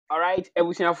Alright,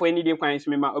 ebusia for any day kwans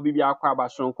me ma obi bia akwa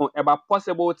abasonko eba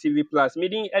possible TV plus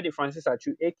meeting Eddie Francis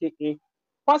Achu aka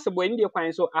possible any day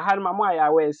kwans so I had my mo aya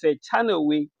we say channel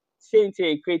we say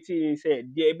creating say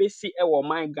the ebesi e wo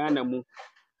man Ghana mu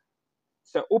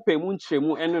say open mu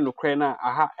nchemu eno no kre na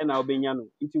aha e na obenya no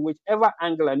into whichever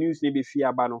angle news ne be fi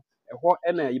aba no eho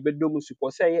e na yebedo mu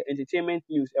support say entertainment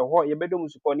news eho yebedo mu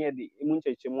support ne de mu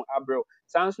nchechemu abro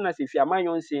sans na se fi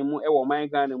amanyon se mu e wo man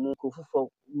Ghana mu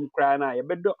krofufo kra na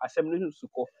yebedo asem no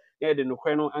suko ne de no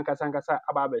kre no ankasa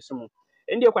aba abeso mu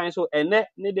ndi kwan so ene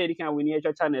ne de kan we ni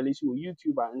echo channel is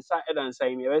YouTuber nsa edansa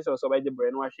mi e so be de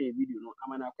bre no ahwe video no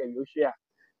amana kwa yo share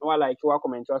no wa like wa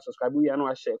comment wa subscribe we no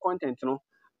wa share content no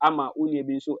ama uni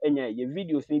bi nso enya ye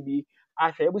videos ni bi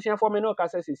ahwe ebusia for me no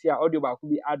kasa sisi a audio ba ku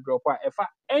bi a drop a efa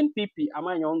NPP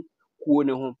amanyon kuo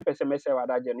ne ho pese mese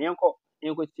wadaje no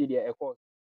yenko ti de ekọ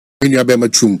when you are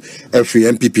chum every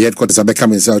MPP headquarters are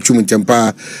becoming so chum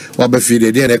tempa wa be fi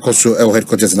de na ekoso e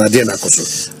headquarters na de na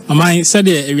koso amai said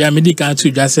e wi amedi kan tu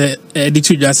dwa se di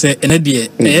tu dwa se ene de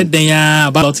e den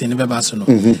ya ballot ni be ba so no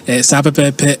sa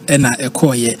pepepe e na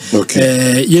ekoye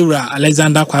yewra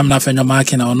Alexander Kwam na fenyo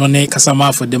mark na ono ne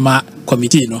kasama for de ma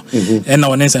committee no e na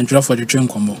one central for the train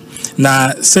combo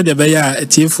na said e be ya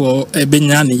tifo e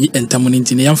benya ne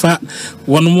entamuniti ne yamfa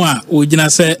wono mu a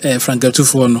ogina se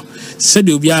frankatufo no said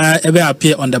obi ever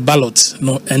appear on the ballot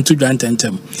no and to join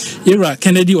tentem. Era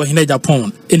Kennedy or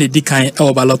Agyapong in a decline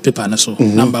our ballot paper so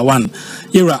number 1.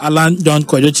 Era Alan John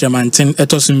Kojo Chairman-10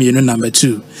 etosumi number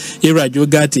 2. Era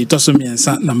Jogati tosumi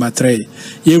and number 3.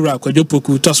 Era Kojo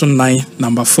Poku tosun 9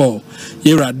 number 4.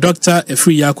 Era Dr.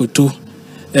 Efri Yakutu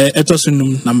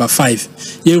etosunum number 5.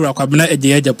 Era Kwabena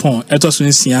Agyapong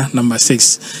etosunsia number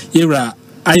 6. Era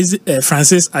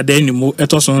Francis Adenimo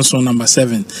etoson number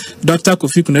 7. Dr.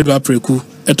 Kofi Kunedu Apreku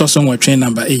etoson train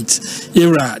number 8.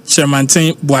 Era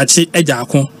Chairman-10 Boachi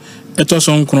Agyapong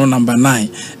etoson kono number 9.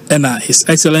 And His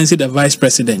Excellency the Vice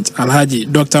President Alhaji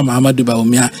Dr. Muhammadu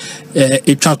Bawumia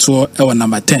etwato ewa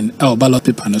number 10 our ballot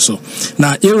paper no so.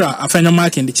 Na era afanya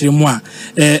mark in the chirimwa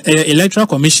Electoral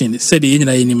Commission said the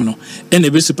nyina yenim no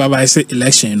and be supervise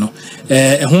election no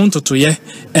ho ntotoye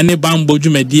ene bambo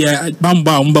dwumadia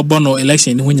bamba umbabo no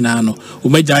election ho nyina no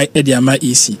umagya ediama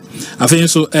EC afenso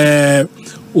so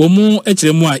omu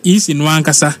echiremu a EC no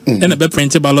ankasa ene be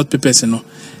print ballot papers no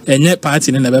enye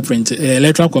party na be print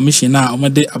Electoral Commission na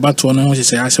omode abato no ho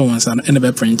hyehyɛ ahye wonsa no ene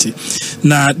be print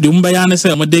na de umbaya ne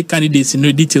say omode candidates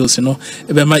no details no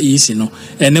ebe ma EC no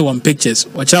ene one pictures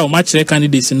wacha o match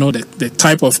candidates no the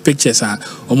type of pictures are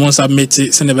omon submit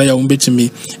se ne be ya umbetumi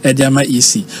ediama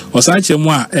EC osa kyeremu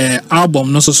a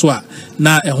album no so a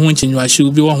na ho nkyinwa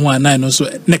hye bi wo ho anan no so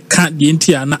ne ka de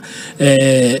ntia na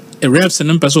reps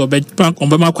no person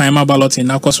obema kwan ma ballot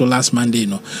na koso last Monday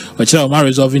no wacha o ma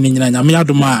resolve ni nyina nyame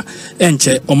adoma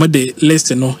enche omode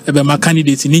list no ebe ma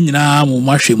candidate ni nyina mo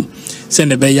mahwem se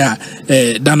ne be ya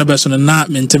dano be so na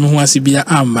mentem ho asibia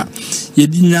amba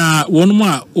yedinya wonum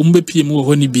a ombepie mu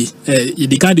ho ni bi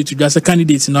yedi candidate dwa se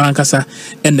candidate no ankasa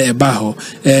ene eba ho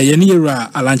ye ne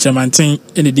yewra alanchamanten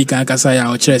ene di kan ankasa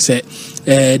ya o kire se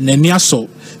nani aso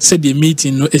said the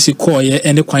meeting no esikoye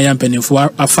ene kwan ya mpanimfo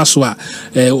afaso a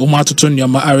o ma atoto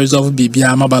nneoma a resolve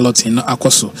bibia ma balloting no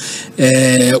akoso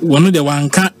wono de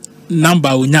wanka number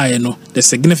unyaye no the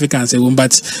significance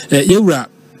but yewra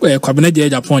Kwabena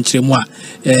Agyapong kyeremu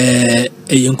a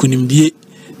yenkunimdie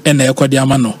ena ekodi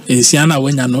ama no ensia na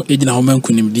wanya no egina ho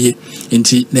mankunimdie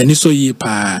enti nani so yi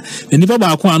pa nani pa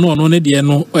ba ko ano no ne de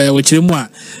no wo kyeremu a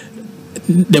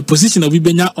the position of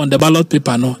Ibenya on the ballot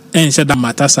paper no and said that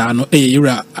matters are no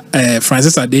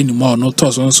Francis Adenimo no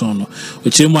toson no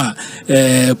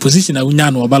which position of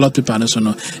unya no ballot paper no so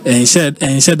no and said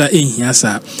that in here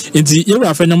sir inti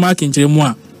yura fanya mark in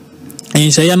chiremu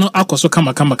enhyɛ no akoso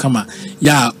kama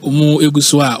ya umu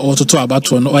eguso a ototo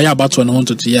abato no oya abato no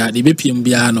hontoto ya de bepiem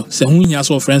bia no se hu hia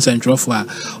so friends and trofo a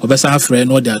obesa afre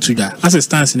no de atudwa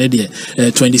assistance ne de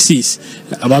 26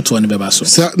 abato no beba so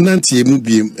sa nantie mu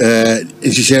biem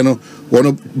enhyɛ no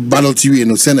wono ballot we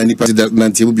no send any party that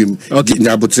nantie mu biem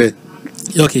nyabotre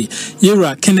okay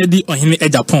yera Kennedy Ohene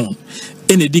Agyapong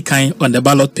enedi kan on the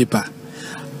ballot paper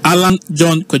Alan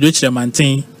John Kojo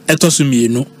Chairman-10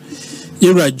 etosumienu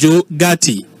Yewra Joe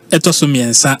Gati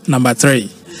etosumiensa number 3.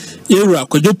 Yewra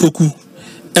Kojo Poku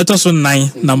etosun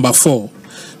 9 number 4.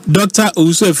 Dr.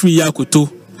 Owusu Efri Yakutu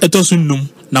etosunum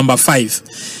number 5.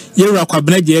 Yewra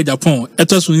Kwabena Agyapong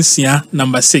etosun 9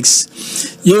 number 6.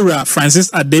 Yewra Francis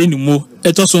Adenimo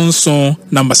etosun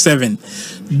number 7.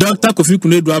 Dr. Kofi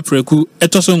Kunedu Apreku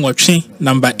etosun 8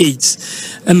 number 8.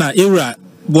 And Yewra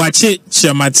Boache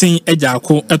Chiamatin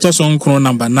Ejako Etoson Kro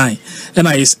number 9 and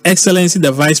His Excellency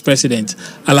the Vice President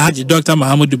Alhaji Dr.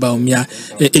 Muhammadu Bawumia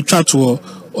Etwatwo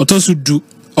Otosu du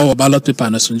our ballot paper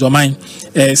no so mine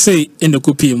say in the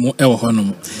copy mu e wo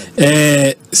honom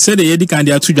say the yedi kan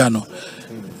dia tudwa no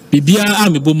bibia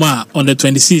ameboma on the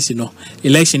 26th no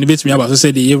election bit me about so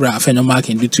say the year afenyo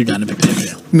marking the tudwa no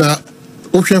pepe na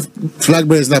Ocean flag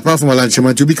bearers na apart from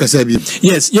Alanchema to be Kasabi.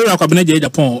 Yes, you're a cabinet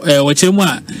Agyapong.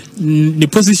 Wachemwa the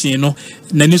position,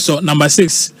 nani so number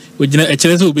 6. We a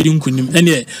chance of being kunim.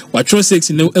 And what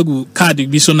 6 no egu card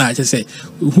be so nice. I say,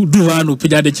 who do one who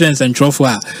put out the chance and trophy?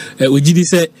 We did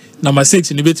say number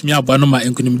 6 in the bit me up Banoma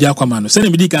and Kunim Jaquamano. Send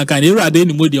me can you rather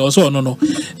any moody also no.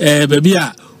 Baby,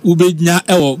 Ubednya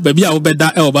baby, I will bet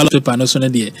that ballot paper no sooner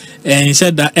dear. And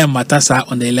said that Matasa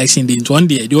on the election day into 1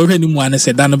 day. The already one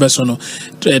said that no personal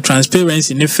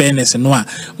transparency, no fairness, and no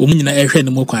woman a head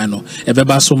no mukano. A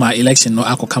bebasoma election no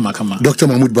ako kama. Dr.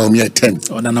 Mahmoud Bawumia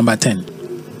 10 or the number 10.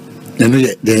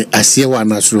 The Asia one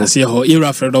natural. Asia ho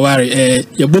era for the worry.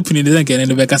 Your book in the Zenk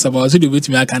and the Becas about so do with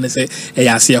me. I can say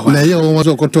a Asia one. I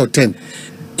almost got 10.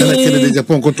 And I can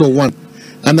Japan got 1.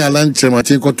 And I lunch and I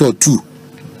take got 2.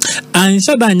 And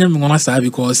so that young master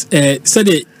because said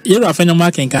the year of any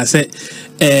marking can say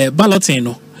balloting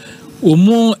or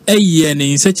more a year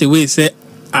in such a way say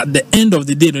at the end of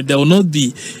the day there will not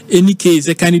be any case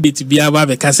a candidate to be able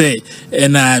to say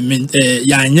and I mean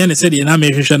yan said the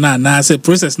name na say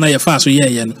process na your fast so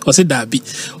yeah or say that be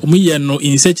no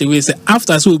in such a way say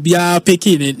after so be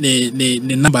picking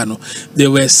the number no they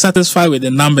were satisfied with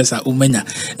the numbers at umenya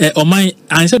or my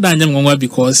answer that young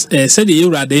because said the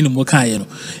year at any more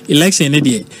election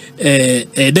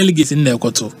delegates in the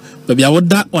koto but be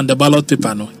that on the ballot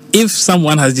paper no. If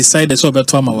someone has decided so about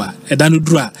Twamawa, a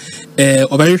Danudra,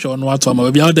 or very sure on what Twama,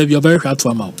 be out there, you're very hard to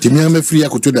amount. Timmy free, I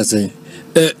could do that saying.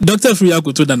 Dr. Free, I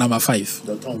could do the number 5.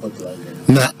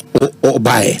 Na or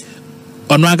buy.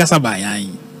 On Ragasa buy,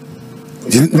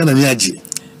 Naniaji.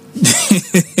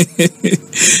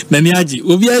 Naniaji,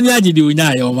 will be any Aji doing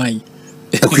your mind.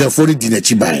 I could afford it in a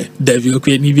chibai. Devil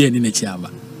create me in a chama.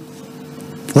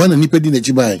 One and nipped in a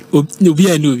chibai. No, be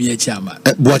a new via chama.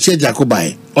 Boache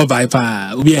Jacobai. Or by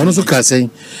pa, we are also saying,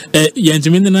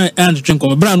 Yantimina and drink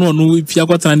of brown one who if you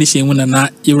got an issue when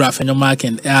not Iraf and your mark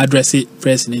and address it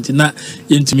president, not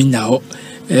Yantimin now,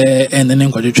 and the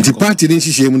name of the party didn't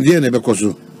she shame the never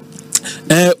coso.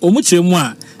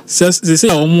 Omuchemwa says they say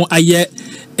almost a year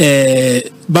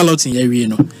balloting area.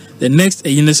 The next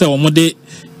you say almost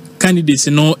candidates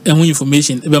no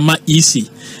information about easy.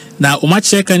 Now,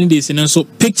 check candidates and so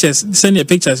pictures, send your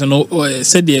pictures and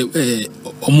said the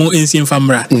more ancient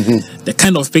famra. The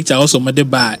kind of picture also made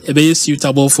by a very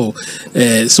suitable for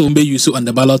so be used on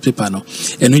the ballot paper. No,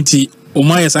 and when the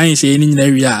Omaya science in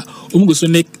area,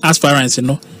 Umgusonic aspirants,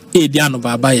 Diano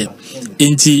Babaye.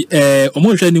 Inti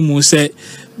Omo say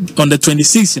on the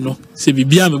 26th, say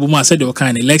Bibia Mebuma said the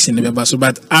kind election never so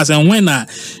but as and when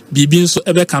Bibin so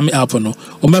ever coming up no,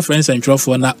 my friends and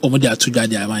for na Omodia to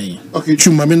Jadia. Okay,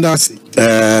 Chumamindas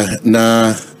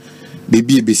na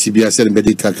Bibi BCB said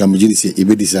medical camujisi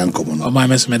ibedis uncommon. Oh my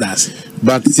mess medas.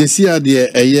 But Cecia dear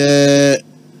a year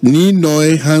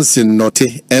Ninoy Hansen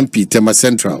Note MP Tema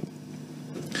Central.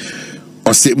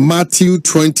 Or say Matthew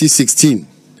 2016.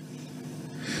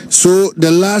 So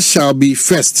the last shall be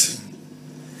first,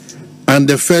 and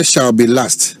the first shall be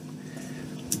last.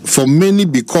 For many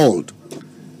be called,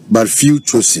 but few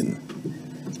chosen.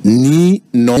 Ni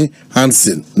no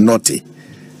Hansen note.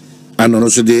 And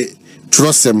also the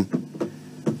Trosem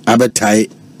Abetai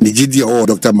Nijidi or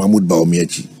Dr. Mahmoud Bawumia.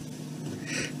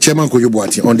 Chairman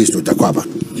Koyobuati on this to Takwaba.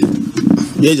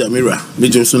 Yeah, Jamira.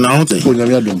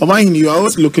 You are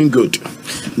always looking good.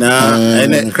 Now,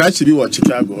 and crash to be what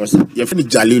Chicago was. You're finished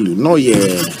Jalilu. No,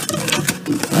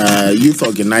 youth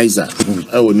organizer.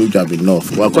 I will new job in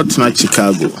North. Well, got tonight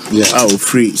Chicago. Yeah, I will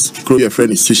freeze. Grow your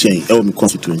friend is Sushan. I will be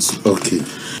constituency. Okay.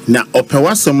 Now,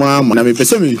 Opewa someone, and I'm a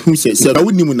person who says, I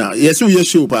wouldn't know. Yes, you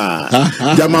show.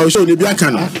 Jama show the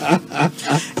Biakana.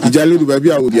 Jalilu,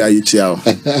 baby, I will be a child.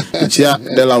 Chia,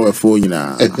 Delaware for you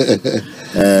now.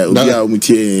 And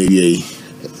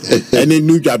a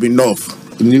new job in North.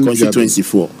 New constituency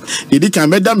 4. Did can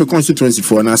make them a constituency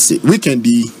 4 and I say we can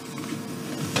do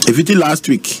if it last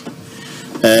week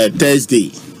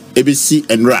Thursday ABC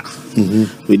and RA.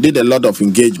 We did a lot of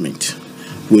engagement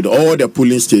with all the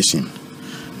polling station.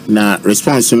 Now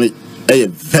response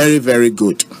very, very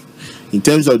good. In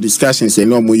terms of discussions and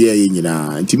no more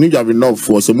new job in North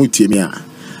for some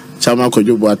Chairman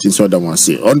Kojobuati so that one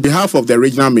say on behalf of the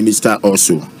regional minister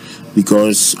also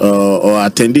because or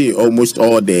attending almost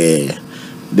all the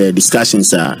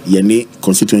discussions are yeni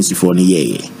constituency for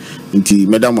ni nti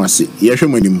madam ase yehwe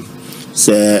manim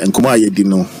se nkomo ayedi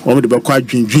no omo de bekwa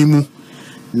adwindwin mu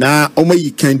na omo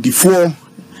yi candidate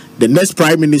the next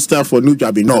prime minister for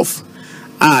No.1 North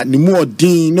ni mu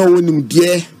odin no wonim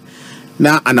de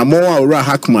na anamo awura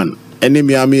Hackman ene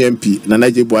miami MP na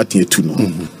Agyapong atetu no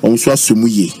omo so asomu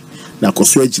ye na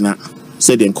koso agina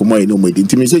se de nkomo ayi no modi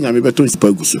nti me se nyame beto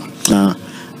nsipa guso na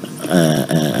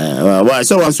why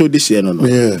so was so this year no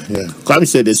come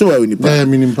say this so we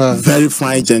very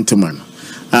fine gentleman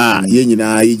ye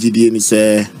nyina yigidie ni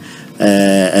se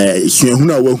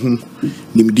suahuna wahu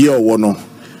nimdie owo no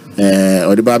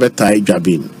ode ba beta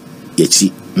Agyapong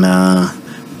yechi na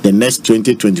the next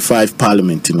 2025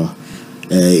 parliament no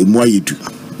emu ayedu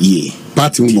ye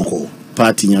party mboko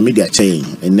party nyame dia chain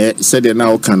ene said na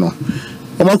oka no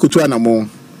omakutu anamo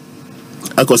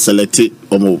ako select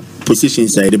omo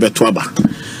positions I beto aba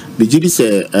the jidi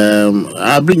say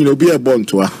I bring you be a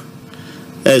bontoa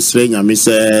esre nyame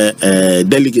say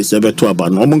delegates beto aba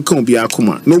no omo nka obi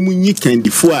akoma no munyi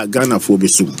candidate a Ghana for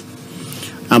besum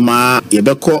ama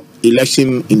yebeko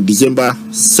election in December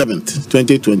 7th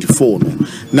 2024 no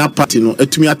na party no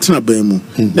etumi atena ban mu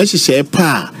na hihye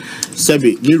pa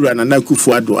sebe lira na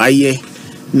nakufu ado aye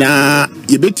na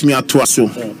yebetumi ato aso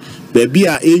baby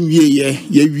a enwie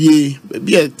ye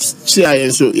baby a chia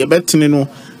yenso yebetene no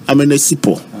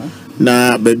amenasipo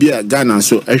na baby a Ghana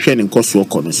so ehwe ne nkoso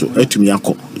okọ no so atumi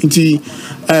akọ nti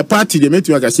party de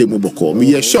metumi aka say moboko me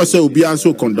ye sure say obi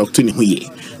anso conduct ne ho ye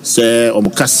say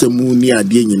omukasemu ni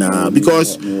ade nyina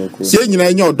because say nyina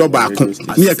enya odoba ako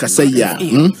ne yakasa ya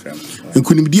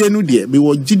nkunimdie no de me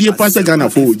wo gidie pasa Ghana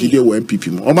for wo gidie wo MPP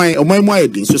mo omai mo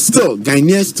ayedin so still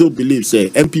Ghanaians still believe say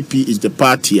MPP is the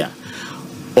party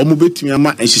omo betumi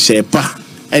ama ehihye pa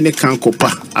ene kanko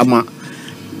pa ama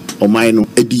omai no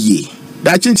ediye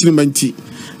da chinchinimanti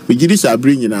me gidi sa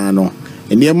bring nyina no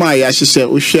enema ya hihye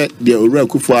ohwe de owura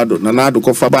kufu ado na na ado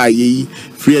kofa ba yi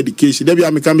free education da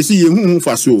bia me ka me see ye hu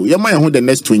fa so ye ma ye ho the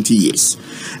next 20 years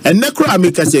ene kra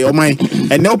me ka say omai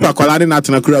ene opa kwala na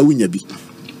atena kra wunya bi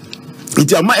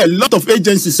nti ama a lot of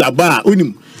agencies aba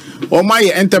unim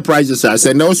omai enterprises as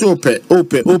and also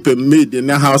open made in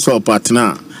the household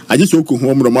partner I just woke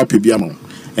home from my PBM.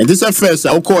 And this is first,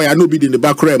 I'll call I know be in the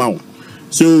background.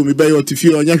 So, me buy your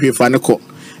TV on your fan.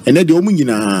 And then the woman,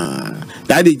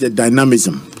 that is the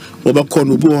dynamism. Over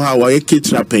Konubu, how I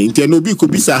kitra paint, and no be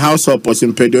could be a household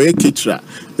person, pedo a kitra.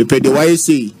 We pay the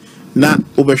YC, na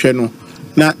overshano,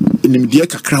 na in the media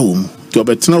cacraum, to a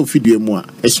better video more,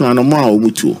 as one of my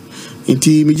mutual.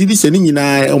 Inti mijidi sending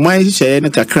na omai share na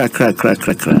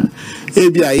kakra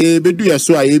ebia ye bedu ya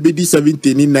so aye bedi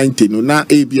 17 19 no na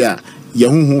ebia ye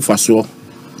hunhu fa so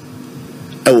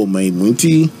e wo mai mu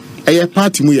nti eye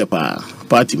party mu ye pa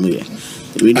party mu ye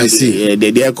I see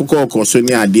de akoko so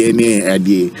ni ade ni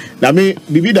ade na me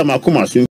bibi da makoma so